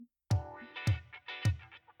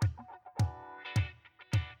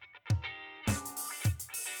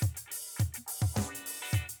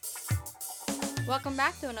Welcome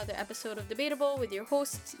back to another episode of Debatable with your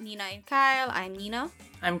hosts, Nina and Kyle. I'm Nina.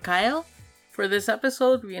 I'm Kyle. For this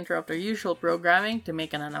episode, we interrupt our usual programming to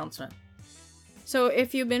make an announcement. So,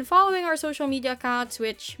 if you've been following our social media accounts,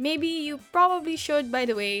 which maybe you probably should, by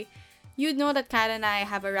the way, you'd know that Kyle and I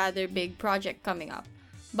have a rather big project coming up.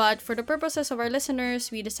 But for the purposes of our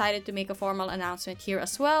listeners, we decided to make a formal announcement here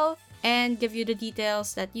as well and give you the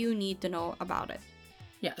details that you need to know about it.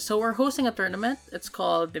 Yeah, so we're hosting a tournament. It's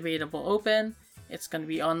called Debatable Open. It's going to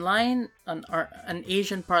be online, an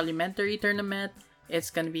Asian parliamentary tournament. It's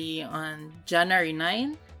going to be on January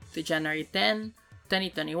 9 to January 10,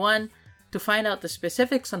 2021. To find out the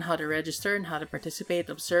specifics on how to register and how to participate,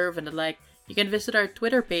 observe, and the like, you can visit our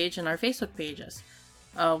Twitter page and our Facebook pages.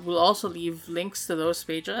 We'll also leave links to those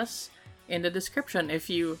pages in the description. If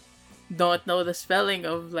you don't know the spelling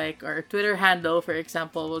of our Twitter handle, for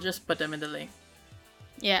example, we'll just put them in the link.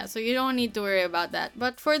 Yeah, so you don't need to worry about that.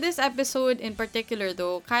 But for this episode in particular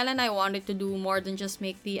though, Kyle and I wanted to do more than just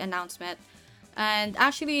make the announcement and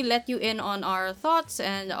actually let you in on our thoughts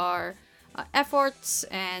and our efforts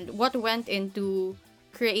and what went into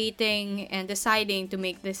creating and deciding to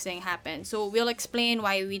make this thing happen. So we'll explain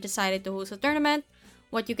why we decided to host a tournament,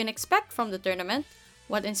 what you can expect from the tournament,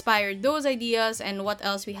 what inspired those ideas, and what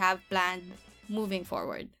else we have planned moving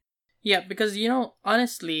forward. Yeah, because,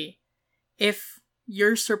 honestly, if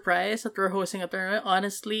you're surprised that we're hosting a tournament,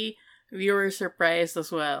 honestly, we were surprised as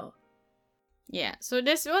well. Yeah, so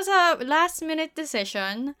this was a last-minute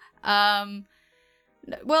decision. Well,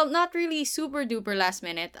 not really super duper last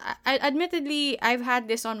minute. Admittedly, I've had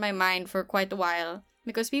this on my mind for quite a while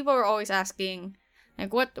because people are always asking,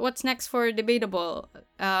 like, what's next for Debatable?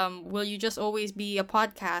 Will you just always be a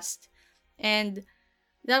podcast? And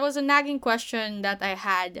that was a nagging question that I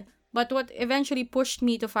had. But what eventually pushed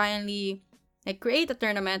me to finally create a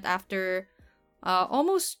tournament after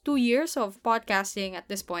almost 2 years of podcasting at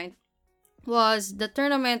this point was the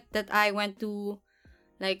tournament that I went to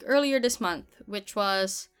earlier this month, which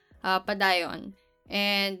was Padayon.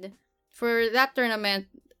 And for that tournament,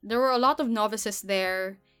 there were a lot of novices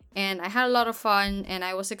there, and I had a lot of fun, and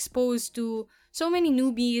I was exposed to so many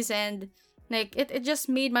newbies, and it just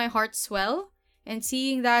made my heart swell. And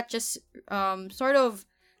seeing that just sort of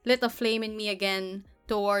lit a flame in me again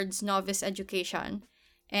towards novice education.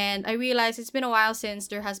 And I realized it's been a while since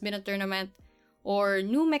there has been a tournament or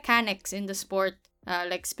new mechanics in the sport,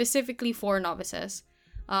 specifically for novices.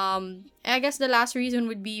 I guess the last reason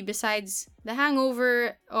would be, besides the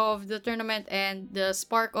hangover of the tournament and the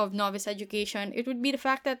spark of novice education, it would be the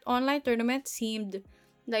fact that online tournaments seemed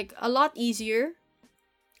a lot easier.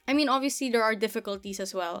 I mean, obviously there are difficulties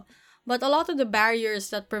as well, but a lot of the barriers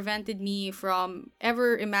that prevented me from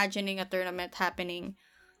ever imagining a tournament happening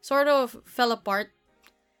sort of fell apart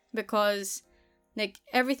because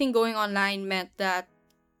everything going online meant that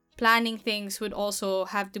planning things would also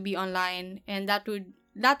have to be online, and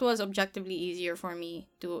that was objectively easier for me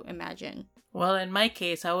to imagine. Well, in my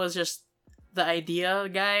case, I was just the idea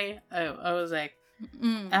guy. I was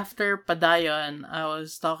after Padayon, I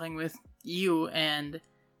was talking with you, and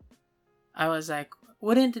I was like,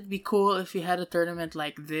 wouldn't it be cool if we had a tournament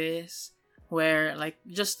like this, where,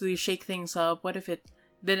 just to shake things up, what if it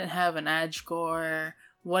didn't have an ad score?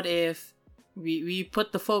 What if we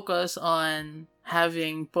put the focus on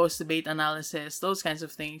having post-debate analysis, those kinds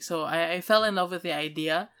of things. So I fell in love with the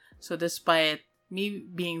idea. So despite me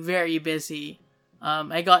being very busy,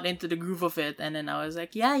 I got into the groove of it, and then I was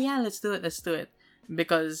like, yeah, let's do it.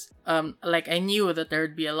 Because, I knew that there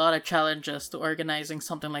would be a lot of challenges to organizing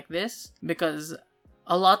something like this, because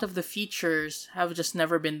a lot of the features have just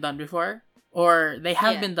never been done before, or they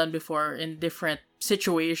have been done before in different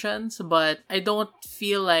situations, but I don't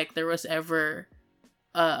feel like there was ever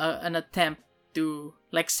an attempt to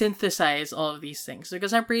synthesize all of these things,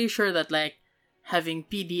 because I'm pretty sure that having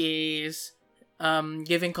PDAs,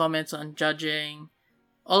 giving comments on judging,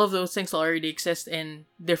 all of those things already exist in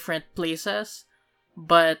different places,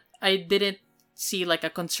 but I didn't see a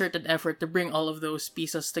concerted effort to bring all of those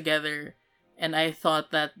pieces together, and I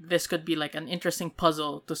thought that this could be an interesting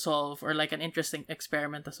puzzle to solve, or an interesting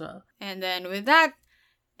experiment as well. And then with that,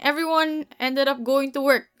 everyone ended up going to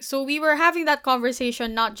work. So we were having that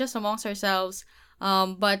conversation not just amongst ourselves,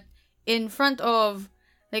 but in front of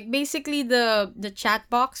basically the chat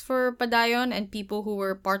box for Padayon and people who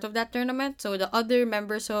were part of that tournament. So the other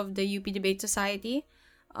members of the UP Debate Society.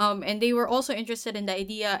 And they were also interested in the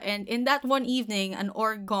idea. And in that one evening, an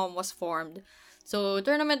org-com was formed. So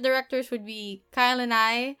tournament directors would be Kyle and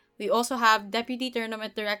I. We also have deputy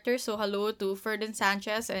tournament directors. So hello to Ferdinand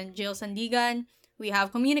Sanchez and Jill Sandigan. We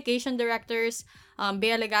have communication directors,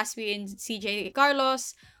 Bea Legaspi and CJ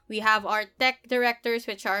Carlos. We have our tech directors,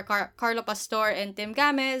 which are Carlo Pastor and Tim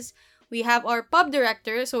Gamez. We have our pub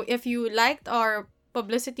director. So if you liked our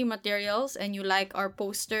publicity materials and you like our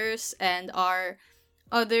posters and our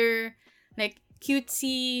other like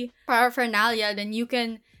cutesy paraphernalia, then you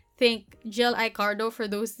can thank Jill Icardo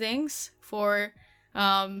for those things, for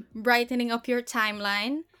brightening up your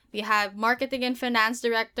timeline. We have marketing and finance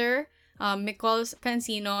director, Nicole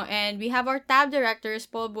Cancino, and we have our tab directors,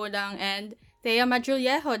 Paul Bodang and Thea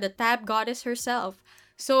Madrullejo, the tab goddess herself.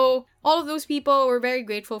 So all of those people we're very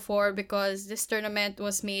grateful for, because this tournament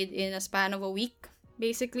was made in a span of a week,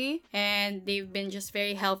 basically, and they've been just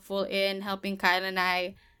very helpful in helping Kyle and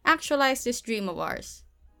I actualize this dream of ours.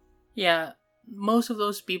 Yeah, most of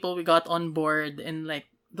those people we got on board in like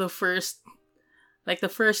the first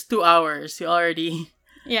 2 hours. We already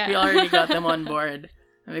got them on board,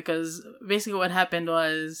 because basically what happened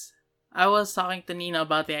was I was talking to Nina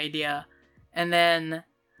about the idea, and then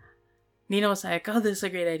Nina was like, "Oh, this is a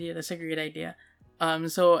great idea. That's a great idea."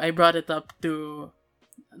 So I brought it up to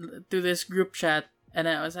this group chat, and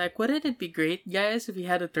I was like, "Wouldn't it be great, guys, if we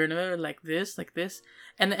had a tournament like this?"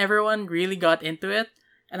 And everyone really got into it.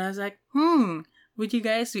 And I was like, would you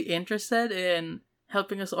guys be interested in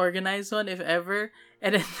helping us organize one, if ever?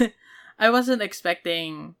 And then I wasn't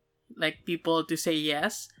expecting like people to say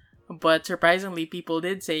yes, but surprisingly, people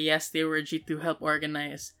did say yes. They were G to help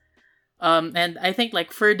organize. And I think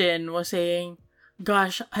like Ferdin was saying,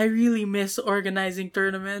 "Gosh, I really miss organizing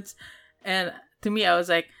tournaments." And to me, I was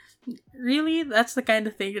like, "Really? That's the kind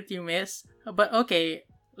of thing that you miss?" But okay.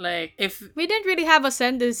 Like, if we didn't really have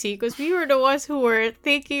ascendancy, because we were the ones who were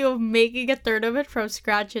thinking of making a tournament from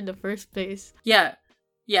scratch in the first place. Yeah.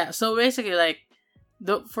 So basically, like,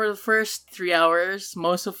 for the first 3 hours,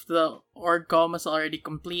 most of the org com was already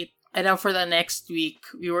complete, and then for the next week,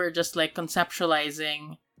 we were just like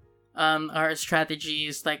conceptualizing our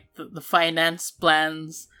strategies, like the finance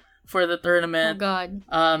plans for the tournament. Oh God.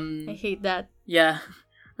 I hate that. Yeah.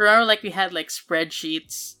 Remember, like, we had like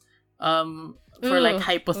spreadsheets. For like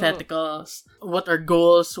hypotheticals, what our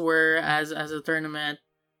goals were as a tournament,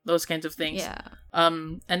 those kinds of things. Yeah.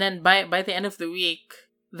 And then by the end of the week,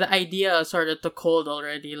 the idea sort of took hold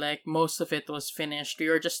already. Like, most of it was finished. We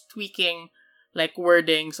were just tweaking like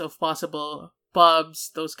wordings of possible pubs,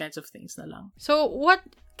 those kinds of things na lang. So what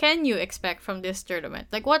can you expect from this tournament?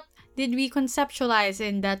 Like, what did we conceptualize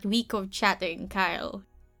in that week of chatting, Kyle?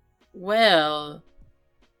 Well,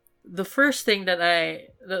 the first thing that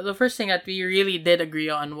we really did agree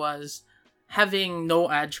on was having no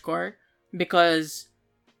AdgeCore, because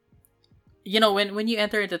when you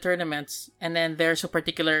enter into tournaments and then there's a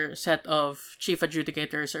particular set of chief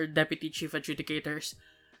adjudicators or deputy chief adjudicators,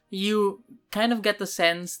 you kind of get the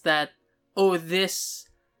sense that, oh, this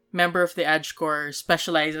member of the AdgeCore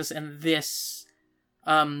specializes in this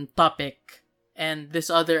topic, and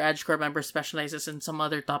this other AdgeCore member specializes in some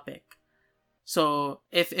other topic. So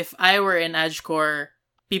if I were in AdgeCore,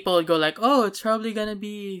 people would go like, "Oh, it's probably gonna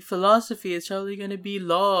be philosophy, it's probably gonna be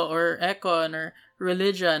law or econ or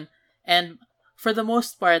religion," and for the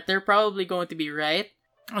most part, they're probably going to be right.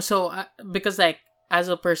 So because like, as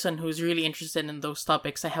a person who's really interested in those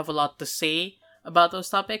topics, I have a lot to say about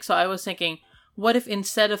those topics. So I was thinking, what if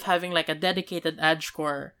instead of having like a dedicated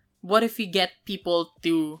AdgeCore, what if we get people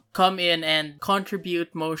to come in and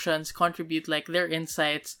contribute motions, contribute like their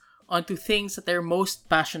insights onto things that they're most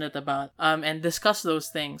passionate about, and discuss those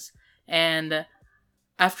things. And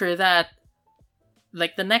after that,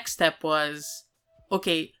 like, the next step was,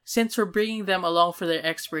 okay, since we're bringing them along for their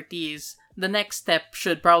expertise, the next step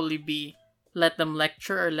should probably be let them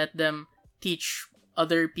lecture or let them teach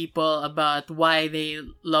other people about why they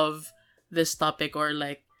love this topic, or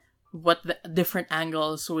like what the different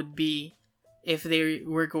angles would be if they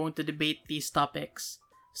were going to debate these topics.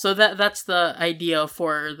 So that's the idea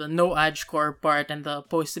for the no AdgeCore part and the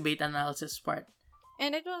post-debate analysis part.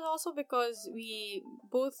 And it was also because we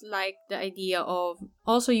both liked the idea of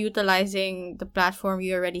also utilizing the platform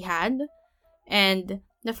we already had, and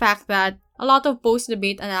the fact that a lot of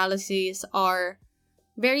post-debate analyses are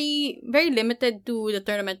very, very limited to the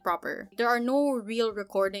tournament proper. There are no real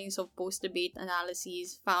recordings of post-debate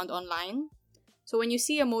analyses found online. So when you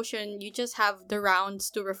see a motion, you just have the rounds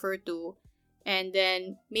to refer to. And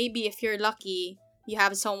then maybe if you're lucky, you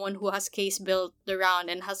have someone who has case built the round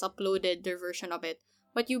and has uploaded their version of it.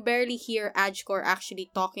 But you barely hear AdgeCore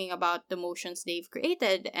actually talking about the motions they've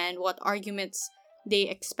created and what arguments they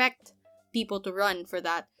expect people to run for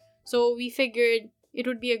that. So we figured it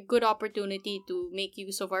would be a good opportunity to make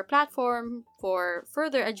use of our platform for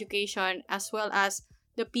further education, as well as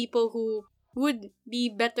the people who would be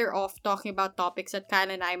better off talking about topics that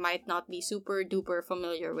Kyle and I might not be super duper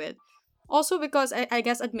familiar with. Also because I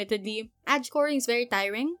guess admittedly, ad scoring is very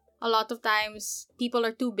tiring. A lot of times, people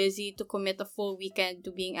are too busy to commit a full weekend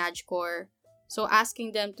to being ad score. So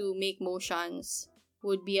asking them to make motions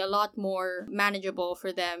would be a lot more manageable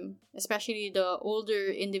for them, especially the older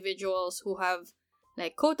individuals who have,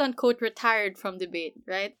 like, quote-unquote retired from debate,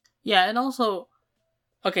 right? Yeah, and also,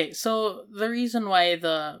 okay, so the reason why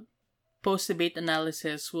the post-debate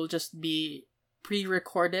analysis will just be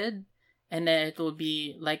pre-recorded and then it will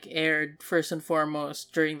be, like, aired first and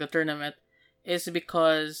foremost during the tournament is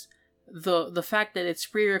because the fact that it's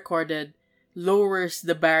pre-recorded lowers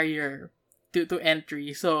the barrier to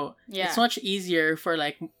entry. So it's much easier for,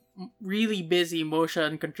 like, really busy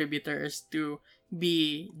motion contributors to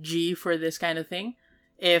be G for this kind of thing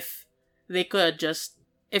if they could just,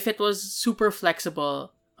 if it was super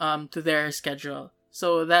flexible to their schedule.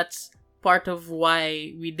 So that's part of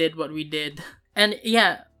why we did what we did. And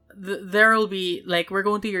yeah, there will be, like, we're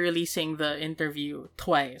going to be releasing the interview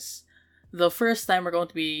twice. The first time we're going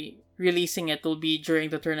to be releasing it will be during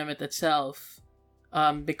the tournament itself.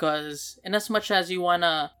 Because in as much as you want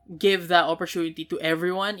to give that opportunity to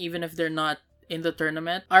everyone, even if they're not in the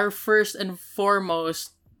tournament, our first and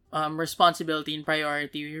foremost responsibility and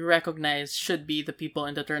priority we recognize should be the people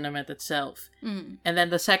in the tournament itself. And then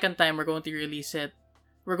the second time we're going to be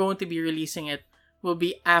releasing it will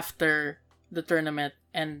be after the tournament,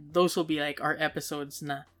 and those will be like our episodes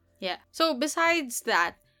na. Yeah. So besides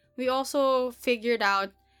that, we also figured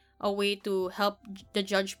out a way to help the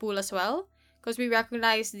judge pool as well, because we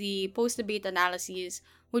recognize the post-debate analyses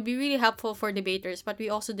would be really helpful for debaters, but we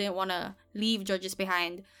also didn't want to leave judges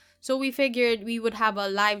behind. So we figured we would have a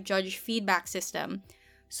live judge feedback system.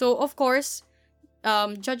 So of course,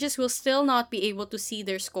 judges will still not be able to see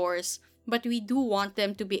their scores, but we do want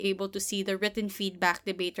them to be able to see the written feedback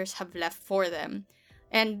debaters have left for them.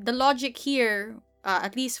 And the logic here,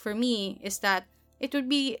 at least for me, is that it would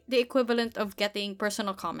be the equivalent of getting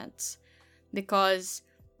personal comments. Because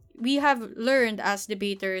we have learned as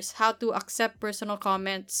debaters how to accept personal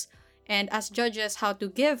comments, and as judges how to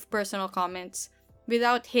give personal comments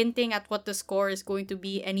without hinting at what the score is going to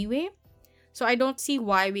be anyway. So I don't see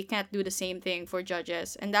why we can't do the same thing for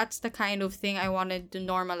judges, and that's the kind of thing I wanted to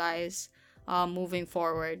normalize moving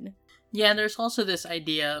forward. Yeah, and there's also this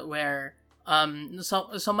idea where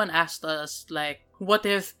someone asked us, like, what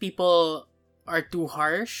if people are too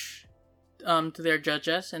harsh to their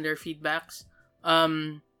judges and their feedbacks?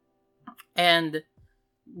 And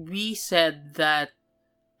we said that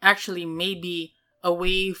actually maybe a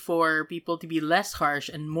way for people to be less harsh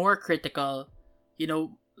and more critical,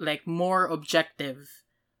 like more objective,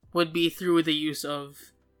 would be through the use of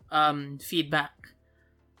feedback.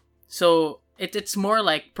 So it's more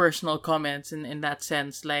like personal comments in that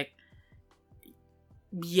sense. Like,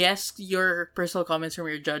 yes, your personal comments from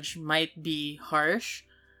your judge might be harsh,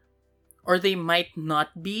 or they might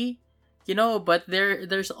not be, but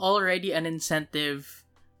there's already an incentive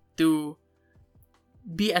to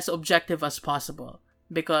be as objective as possible,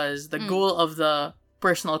 because the goal of the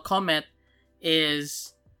personal comment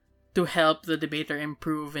is to help the debater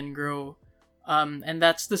improve and grow. And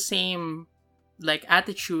that's the same, like,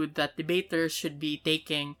 attitude that debaters should be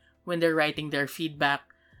taking when they're writing their feedback.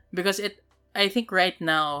 Because I think right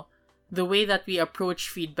now, the way that we approach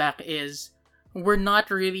feedback is we're not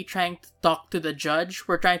really trying to talk to the judge,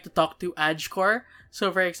 we're trying to talk to AdScore. So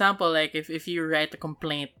for example, like, if you write a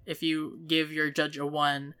complaint, if you give your judge a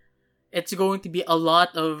 1, it's going to be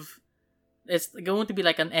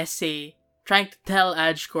like an essay trying to tell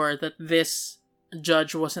AdScore that this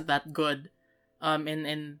judge wasn't that good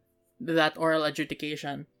in that oral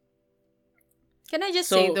adjudication. Can I just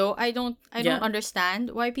say though, I don't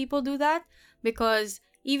understand why people do that, because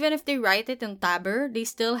even if they write it in Tabber, they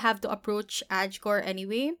still have to approach AdScore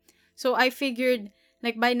anyway. So I figured,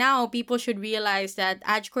 like, by now people should realize that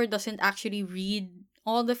AdScore doesn't actually read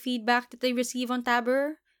all the feedback that they receive on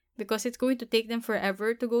Tabber, because it's going to take them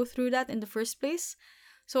forever to go through that in the first place.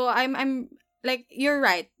 So I'm like, you're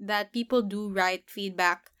right that people do write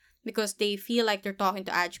feedback because they feel like they're talking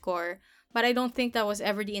to AdScore, but I don't think that was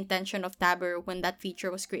ever the intention of Tabber when that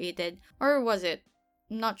feature was created. Or was it?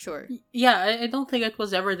 I'm not sure. Yeah, I don't think it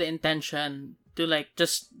was ever the intention to, like,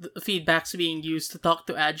 just the feedbacks being used to talk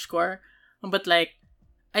to AdScore. But, like,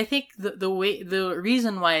 I think the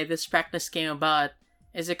reason why this practice came about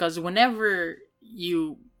is because whenever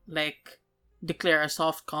you, like, declare a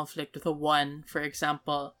soft conflict with a 1, for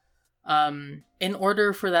example, in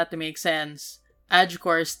order for that to make sense,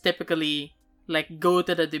 AdScores typically, like, go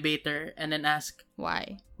to the debater and then ask,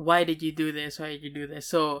 why did you do this? Why did you do this?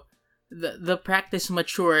 So the practice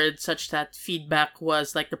matured such that feedback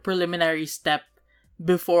was like the preliminary step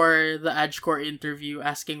before the AdgeCore interview,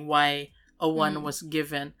 asking why a 1 was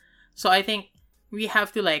given. So I think we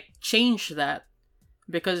have to like change that,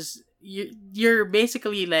 because you're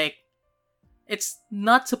basically like, it's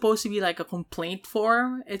not supposed to be like a complaint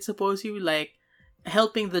form. It's supposed to be like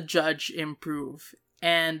helping the judge improve.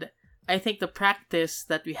 And I think the practice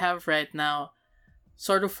that we have right now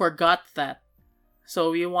sort of forgot that.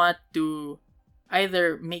 So we want to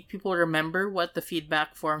either make people remember what the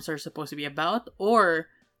feedback forms are supposed to be about, or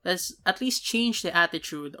let's at least change the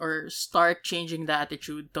attitude, or start changing the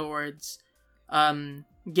attitude towards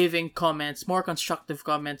giving comments, more constructive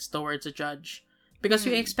comments towards a judge. Because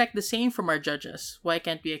we expect the same from our judges. Why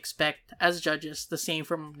can't we expect, as judges, the same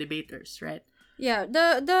from debaters, right? Yeah,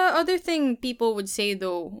 the other thing people would say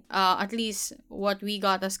though, at least what we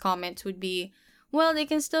got as comments would be, well, they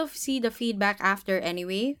can still see the feedback after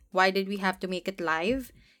anyway. Why did we have to make it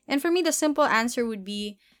live? And for me, the simple answer would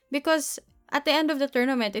be, because at the end of the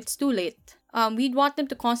tournament, it's too late. We'd want them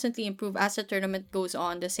to constantly improve as the tournament goes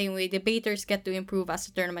on, the same way debaters get to improve as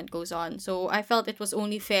the tournament goes on. So I felt it was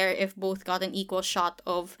only fair if both got an equal shot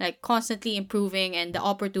of like constantly improving and the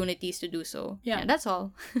opportunities to do so. Yeah, that's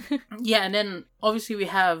all. Yeah, and then obviously we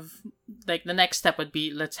have like the next step would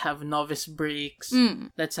be, let's have novice breaks,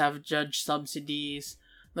 let's have judge subsidies,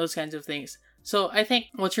 those kinds of things. So I think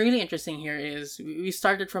what's really interesting here is we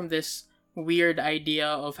started from this weird idea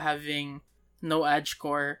of having no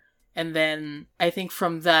AdgeCore. And then I think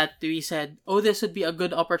from that we said, oh, this would be a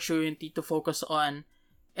good opportunity to focus on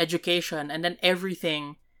education. And then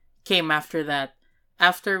everything came after that.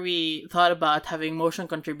 After we thought about having motion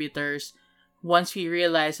contributors, once we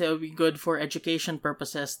realized it would be good for education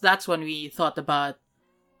purposes, that's when we thought about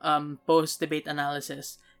post-debate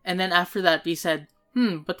analysis. And then after that we said,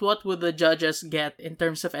 but what would the judges get in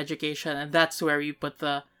terms of education? And that's where we put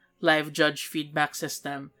the live judge feedback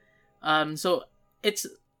system. So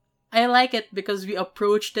I like it because we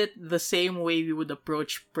approached it the same way we would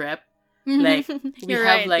approach prep. Like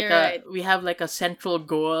we have like a central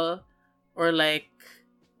goal, or like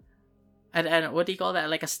I don't know, what do you call that?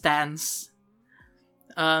 Like a stance.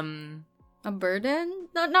 A burden?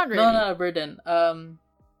 No, not really. No, not a burden.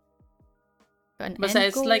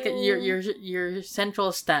 Besides, goal? like your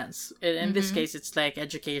central stance. In this case, it's like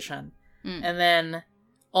education, and then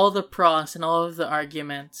all the pros and all of the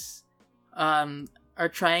arguments, are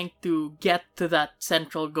trying to get to that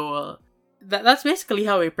central goal. That's basically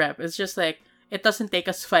how we prep. It's just like, it doesn't take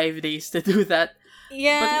us 5 days to do that.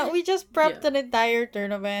 Yeah, we just prepped an entire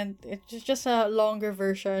tournament. It's just a longer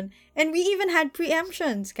version. And we even had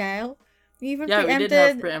preemptions, Kyle. We preempted, we did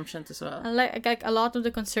have preemptions as well. Like a lot of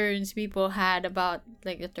the concerns people had about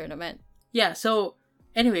like the tournament. Yeah, so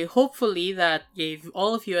anyway, hopefully that gave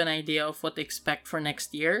all of you an idea of what to expect for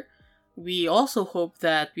next year. We also hope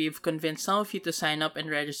that we've convinced some of you to sign up and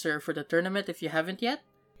register for the tournament if you haven't yet.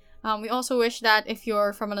 We also wish that if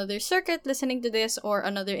you're from another circuit listening to this, or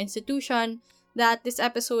another institution, that this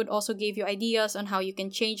episode also gave you ideas on how you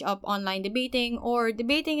can change up online debating, or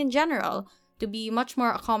debating in general, to be much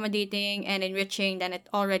more accommodating and enriching than it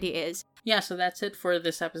already is. Yeah, so that's it for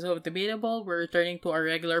this episode of Debatable. We're returning to our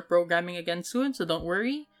regular programming again soon, so don't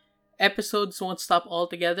worry. Episodes won't stop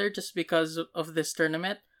altogether just because of this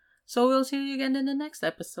tournament. So we'll see you again in the next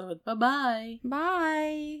episode. Bye-bye.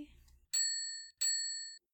 Bye.